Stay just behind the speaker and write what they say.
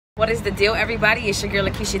What is the deal, everybody? It's your girl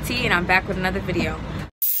Lakecia T, and I'm back with another video.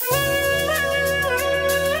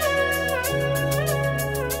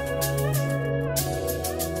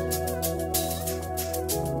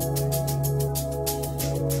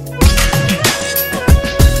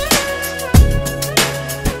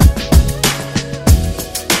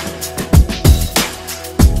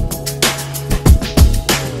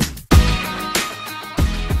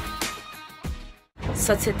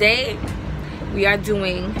 So today we are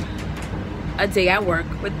doing a day at work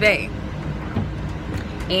with BAE,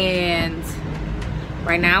 and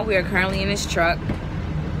right now we are currently in his truck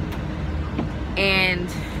and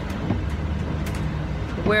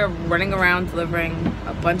we're running around delivering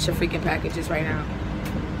a bunch of freaking packages right now.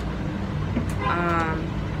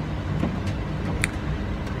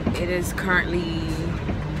 It is currently,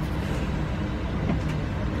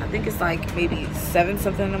 I think it's like maybe 7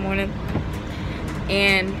 something in the morning,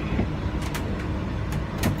 and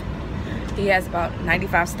he has about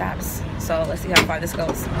 95 stops, so let's see how far this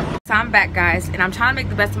goes. So I'm back, guys, and I'm trying to make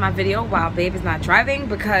the best of my video while Babe is not driving,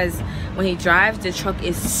 because when he drives the truck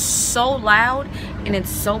is so loud and it's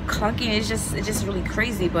so clunky, and it's just really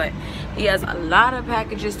crazy. But he has a lot of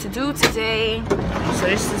packages to do today, so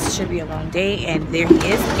this should be a long day. And there he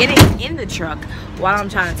is getting in the truck while I'm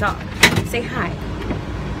trying to talk. Say hi.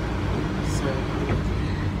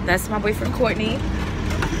 That's my boyfriend Courtney,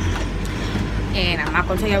 and I'm not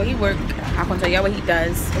gonna tell y'all where he works. I'm not gonna tell y'all what he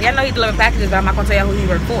does. Well, y'all know he delivers packages, but I'm not gonna tell y'all who he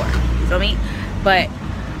works for. You feel me? But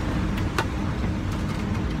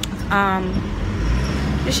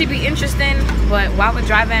this should be interesting. But while we're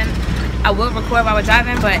driving, I will record while we're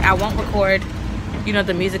driving, but I won't record, you know,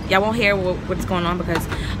 the music. Y'all won't hear what's going on because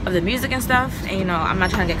of the music and stuff. And you know, I'm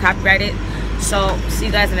not trying to get copyrighted. So see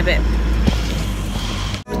you guys in a bit.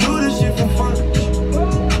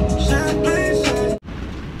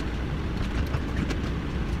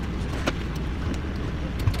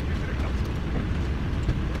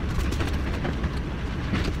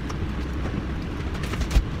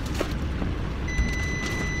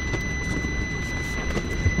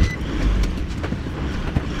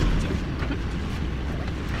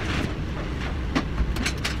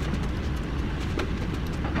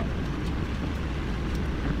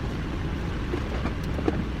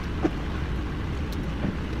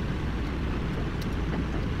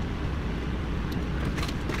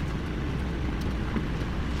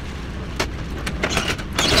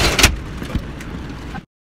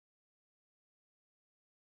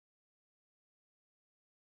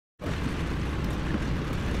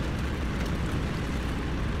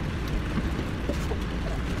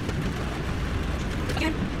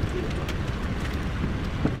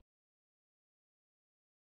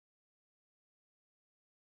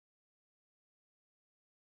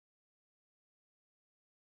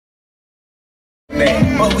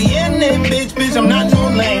 But we in them, bitch, I'm not too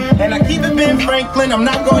lame. And I keep it Ben Franklin, I'm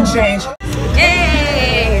not gonna change.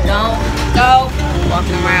 Hey, don't go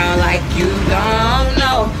walking around like you don't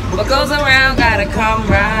know. What goes around gotta come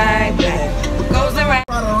right back. What goes around,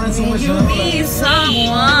 you need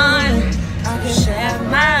someone to share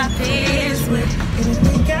my peace with. And if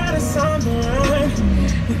we got a sunburn,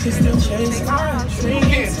 we can still chase our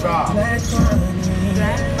dreams. Black money,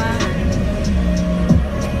 black money.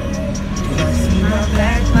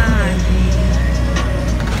 black money.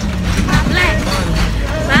 Black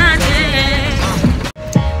money.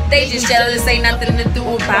 They just jealous, ain't nothing to do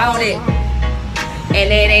about it,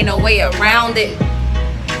 and there ain't no way around it.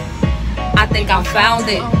 I think I found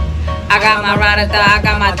it. I got my ride or die, I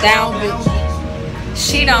got my down bitch.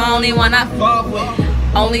 She the only one I fuck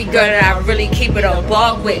with, only girl that I really keep it a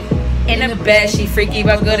buck with. In the bed, she freaky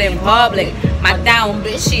but good in public. My down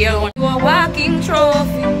bitch, she a walking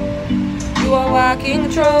trophy. You a walking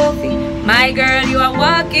trophy, my girl, you a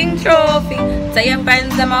walking trophy. Tell your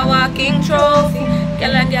friends I'm a walking trophy.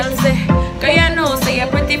 Girl say, girl you know, say you're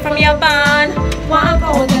pretty from your band. Walk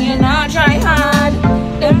out and you not try hard.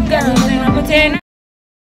 Them girls ain't no pretend.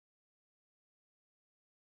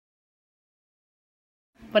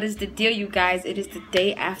 What is the deal, you guys? It is the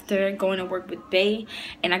day after going to work with BAE,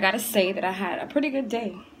 and I gotta say that I had a pretty good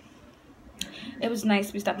day. It was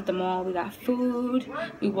nice. We stopped at the mall, we got food,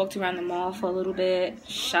 we walked around the mall for a little bit,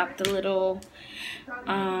 shopped a little.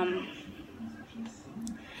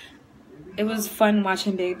 It was fun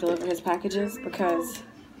watching Babe deliver his packages because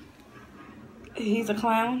he's a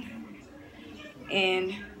clown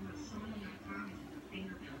and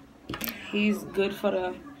he's good for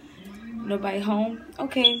the nobody home.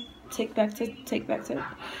 Okay, take back to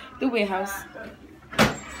the warehouse.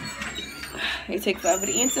 It takes forever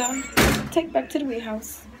to answer. Take back to the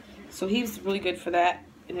warehouse. So he was really good for that,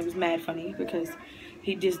 and it was mad funny because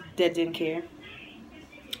He just didn't care.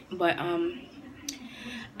 But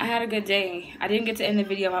I had a good day. I didn't get to end the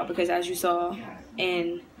video out because, as you saw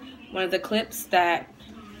in one of the clips, that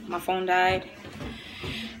my phone died.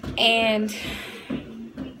 And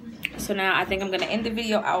so now I think I'm gonna end the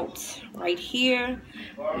video out right here.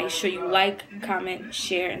 Make sure you like, comment,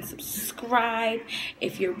 share, and subscribe.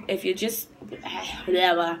 If you're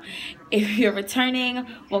returning,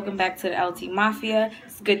 welcome back to the LT Mafia.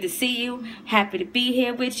 It's good to see you. Happy to be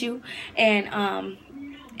here with you. And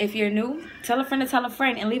if you're new, tell a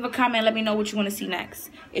friend, and leave a comment. Let me know what you want to see next.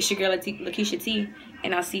 It's your girl Lakecia T,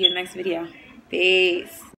 and I'll see you in the next video.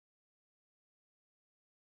 Peace.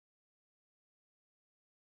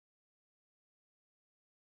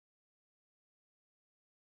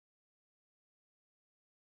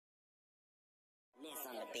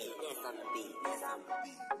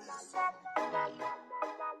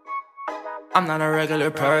 I'm not a regular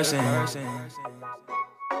person.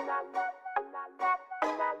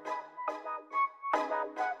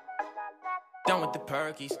 Done with the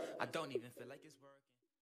perkies. I don't even feel like it's working.